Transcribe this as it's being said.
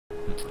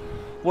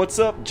What's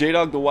up,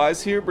 J-Dog the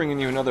Wise here, bringing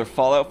you another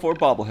Fallout 4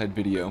 Bobblehead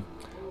video.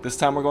 This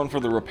time we're going for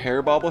the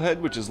Repair Bobblehead,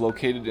 which is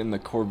located in the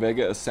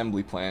Corvega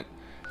Assembly Plant.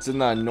 It's in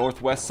the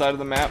northwest side of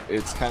the map.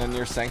 It's kind of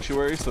near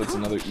Sanctuary, so it's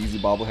another easy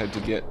bobblehead to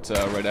get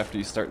right after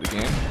you start the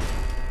game.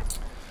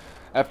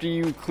 After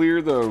you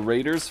clear the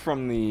raiders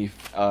from the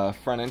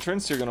front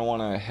entrance, you're going to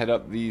want to head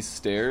up these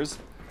stairs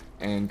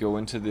and go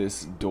into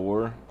this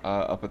door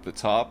up at the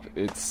top.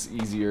 It's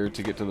easier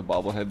to get to the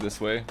bobblehead this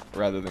way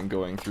rather than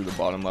going through the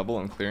bottom level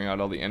and clearing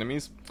out all the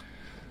enemies.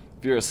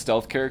 If you're a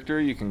stealth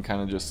character, you can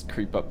kind of just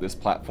creep up this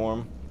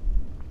platform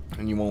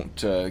and you won't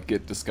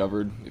get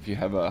discovered if you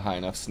have a high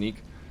enough sneak,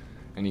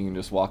 and you can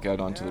just walk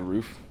out onto the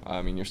roof.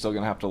 I mean, you're still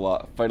going to have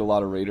to fight a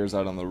lot of raiders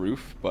out on the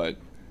roof, but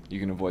you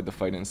can avoid the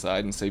fight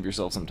inside and save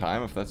yourself some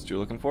time if that's what you're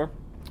looking for.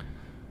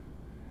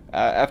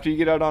 After you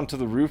get out onto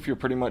the roof, you're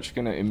pretty much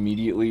going to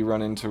immediately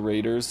run into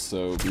raiders,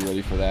 so be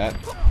ready for that.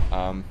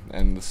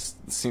 And this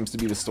seems to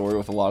be the story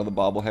with a lot of the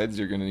bobbleheads.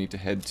 You're going to need to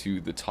head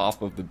to the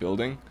top of the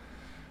building.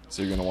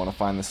 So you're going to want to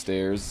find the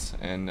stairs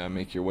and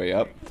make your way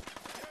up.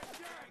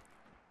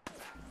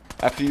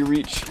 After you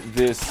reach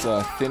this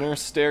thinner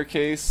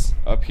staircase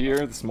up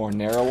here, this more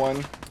narrow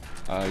one,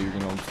 you're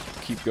going to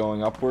keep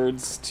going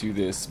upwards to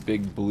this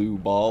big blue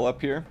ball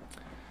up here.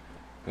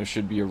 There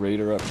should be a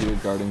raider up here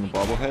guarding the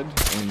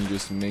bobblehead, and you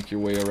just make your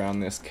way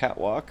around this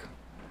catwalk,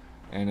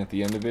 and at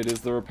the end of it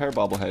is the repair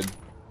bobblehead.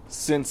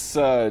 Since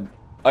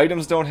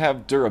items don't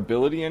have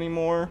durability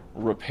anymore,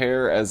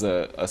 repair as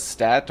a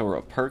stat or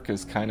a perk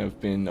has kind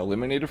of been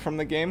eliminated from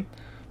the game,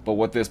 but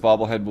what this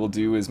bobblehead will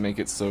do is make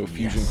it so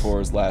fusion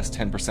cores last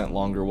 10%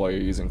 longer while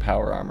you're using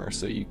power armor,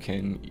 so you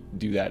can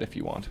do that if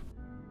you want.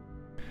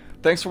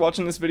 Thanks for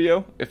watching this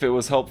video. If it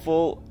was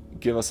helpful,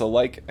 give us a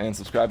like and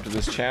subscribe to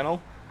this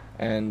channel.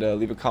 And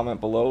leave a comment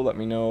below, let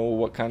me know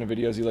what kind of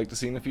videos you'd like to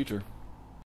see in the future.